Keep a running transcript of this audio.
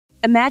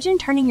Imagine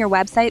turning your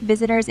website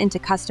visitors into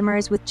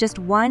customers with just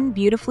one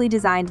beautifully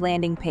designed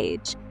landing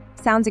page.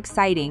 Sounds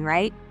exciting,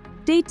 right?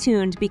 Stay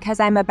tuned because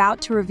I'm about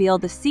to reveal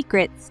the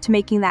secrets to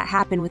making that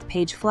happen with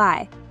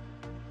PageFly.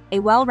 A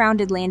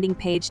well-rounded landing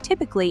page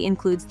typically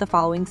includes the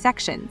following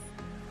sections: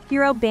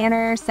 hero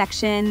banner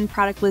section,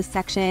 product list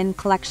section,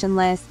 collection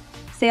list,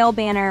 sale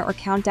banner or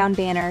countdown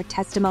banner,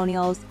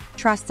 testimonials,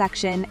 trust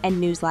section,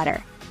 and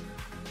newsletter.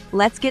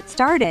 Let's get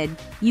started.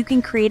 You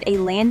can create a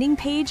landing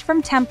page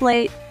from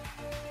template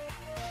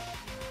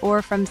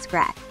or from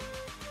scratch.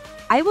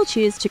 I will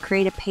choose to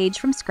create a page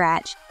from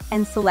scratch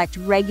and select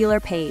regular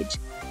page.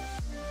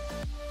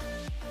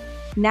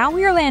 Now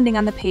we are landing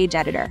on the page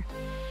editor.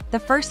 The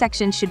first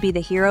section should be the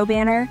hero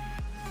banner.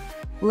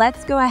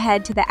 Let's go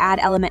ahead to the add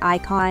element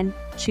icon,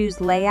 choose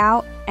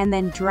layout, and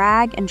then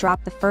drag and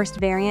drop the first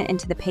variant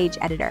into the page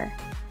editor.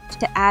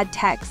 To add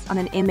text on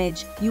an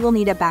image, you will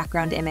need a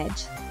background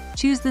image.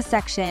 Choose the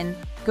section,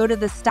 go to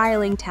the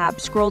styling tab,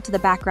 scroll to the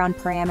background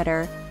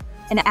parameter,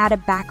 and add a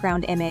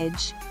background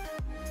image.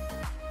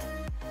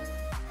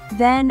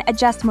 Then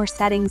adjust more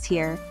settings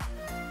here.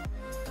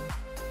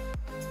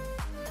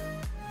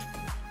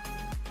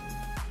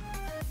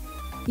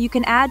 You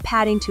can add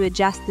padding to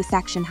adjust the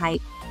section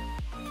height.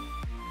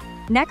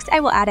 Next, I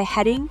will add a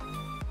heading,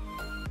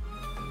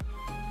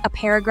 a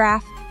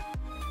paragraph,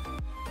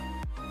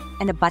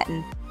 and a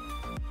button.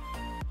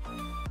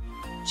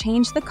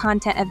 Change the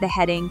content of the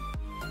heading.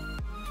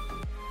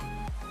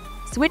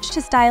 Switch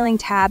to Styling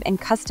tab and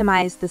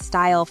customize the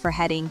style for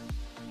heading.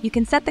 You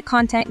can set the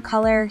content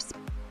color,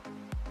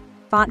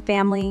 font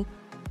family,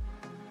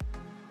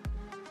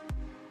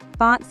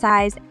 font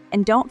size,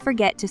 and don't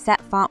forget to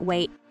set font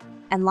weight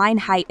and line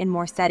height in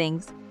more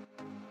settings.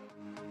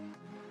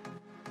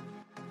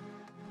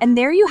 And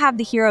there you have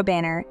the hero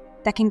banner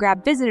that can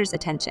grab visitors'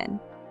 attention.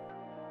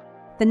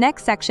 The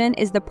next section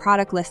is the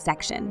product list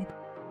section.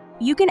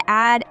 You can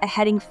add a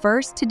heading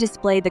first to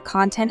display the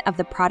content of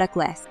the product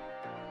list.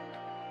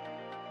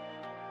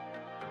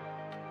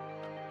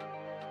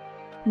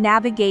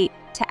 Navigate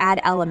to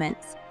add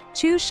elements.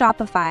 Choose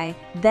Shopify,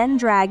 then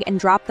drag and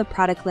drop the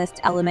product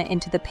list element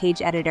into the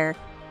page editor.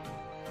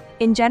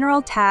 In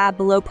General tab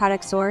below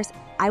Product Source,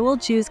 I will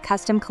choose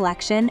Custom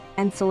Collection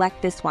and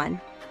select this one.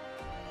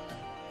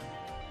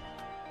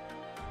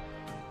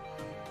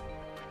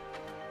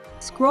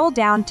 Scroll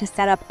down to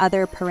set up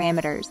other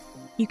parameters.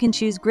 You can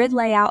choose Grid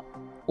Layout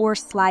or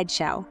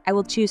Slideshow. I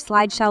will choose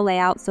Slideshow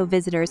Layout so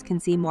visitors can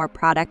see more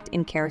product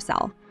in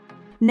Carousel.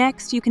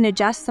 Next, you can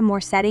adjust some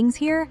more settings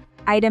here: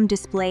 Item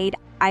Displayed,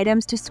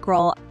 Items to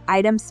Scroll,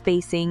 Item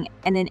Spacing,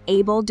 and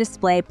Enable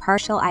Display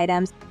Partial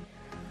Items.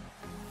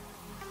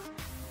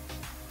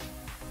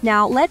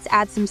 Now let's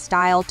add some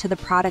style to the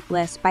product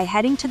list by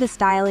heading to the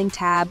Styling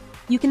tab.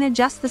 You can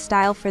adjust the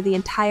style for the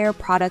entire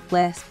product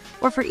list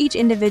or for each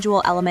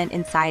individual element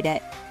inside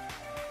it.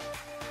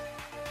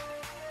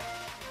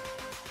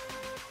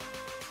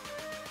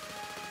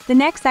 The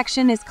next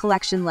section is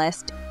Collection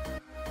List.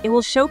 It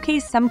will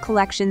showcase some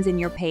collections in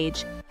your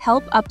page,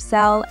 help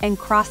upsell and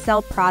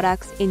cross-sell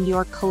products in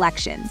your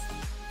collections.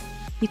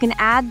 You can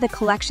add the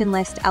collection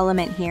list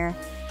element here.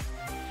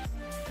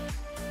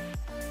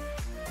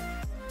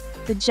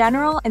 The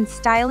general and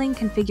styling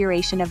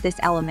configuration of this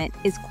element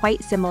is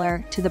quite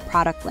similar to the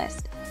product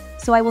list,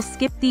 so I will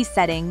skip these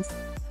settings,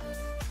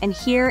 and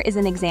here is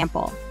an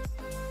example.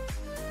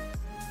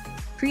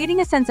 Creating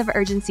a sense of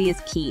urgency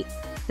is key.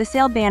 The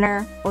sale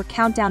banner or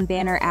countdown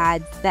banner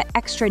adds that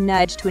extra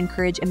nudge to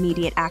encourage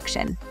immediate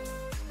action.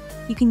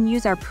 You can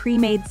use our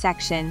pre-made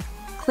section.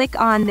 Click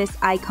on this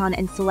icon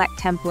and select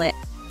Template.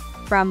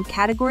 From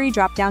Category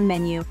drop-down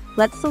menu,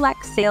 let's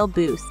select Sale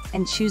Boost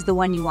and choose the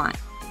one you want.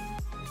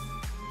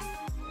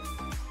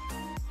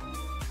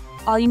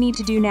 All you need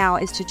to do now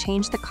is to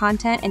change the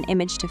content and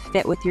image to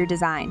fit with your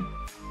design.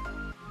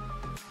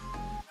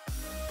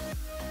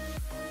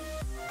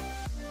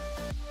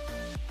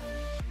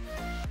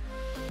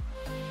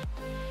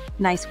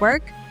 Nice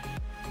work!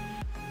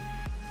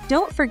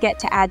 Don't forget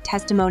to add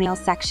Testimonial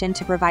section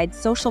to provide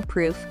social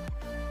proof,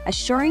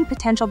 assuring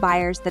potential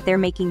buyers that they're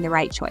making the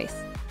right choice.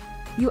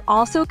 You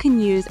also can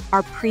use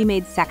our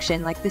pre-made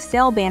section like the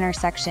Sale Banner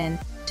section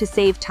to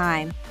save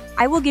time.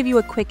 I will give you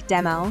a quick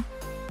demo.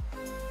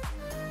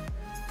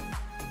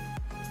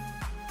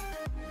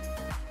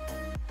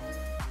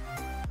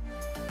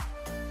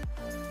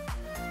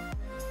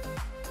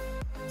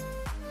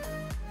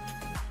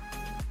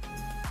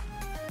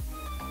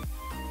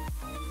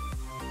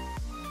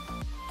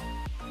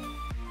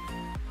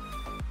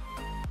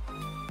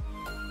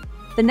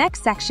 The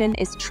next section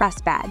is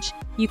Trust Badge.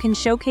 You can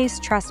showcase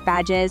trust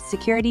badges,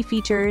 security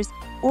features,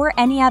 or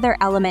any other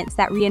elements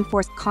that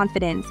reinforce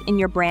confidence in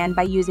your brand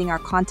by using our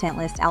content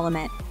list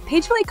element.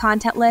 PageFly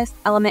content list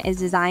element is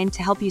designed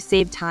to help you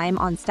save time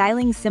on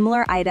styling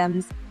similar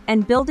items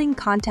and building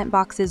content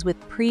boxes with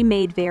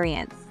pre-made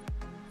variants.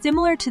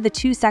 Similar to the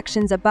two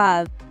sections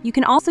above, you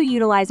can also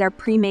utilize our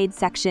pre-made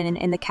section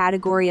in the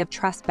category of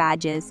trust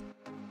badges.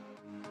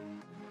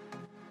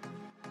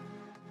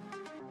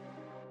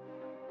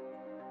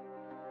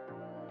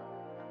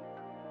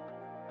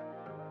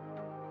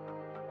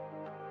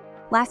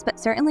 Last but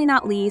certainly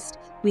not least,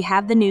 we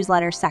have the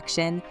newsletter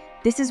section.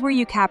 This is where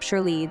you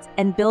capture leads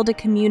and build a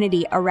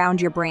community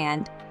around your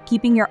brand,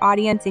 keeping your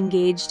audience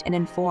engaged and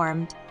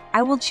informed.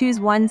 I will choose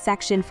one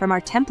section from our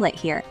template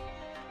here.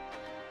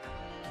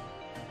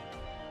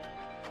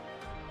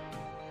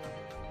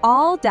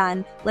 All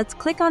done, let's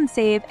click on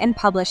Save and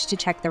Publish to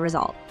check the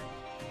result.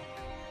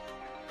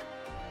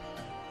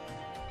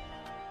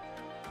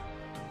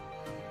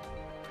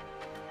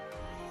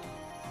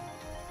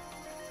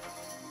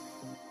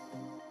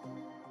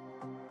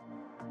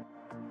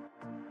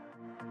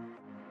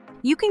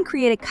 You can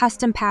create a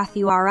custom path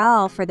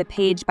URL for the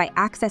page by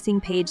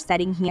accessing page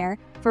setting here.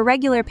 For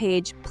regular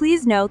page,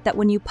 please note that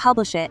when you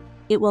publish it,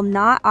 it will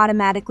not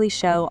automatically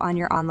show on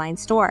your online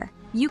store.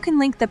 You can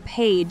link the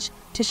page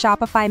to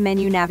Shopify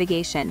menu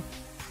navigation.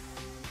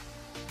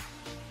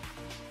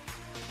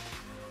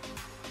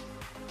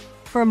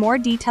 For more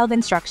detailed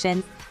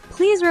instructions,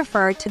 please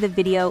refer to the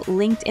video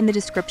linked in the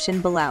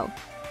description below.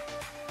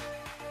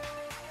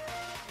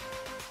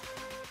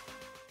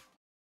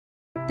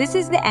 This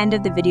is the end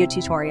of the video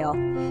tutorial.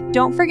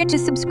 Don't forget to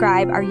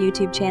subscribe our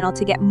YouTube channel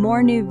to get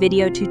more new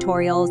video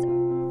tutorials.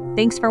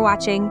 Thanks for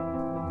watching.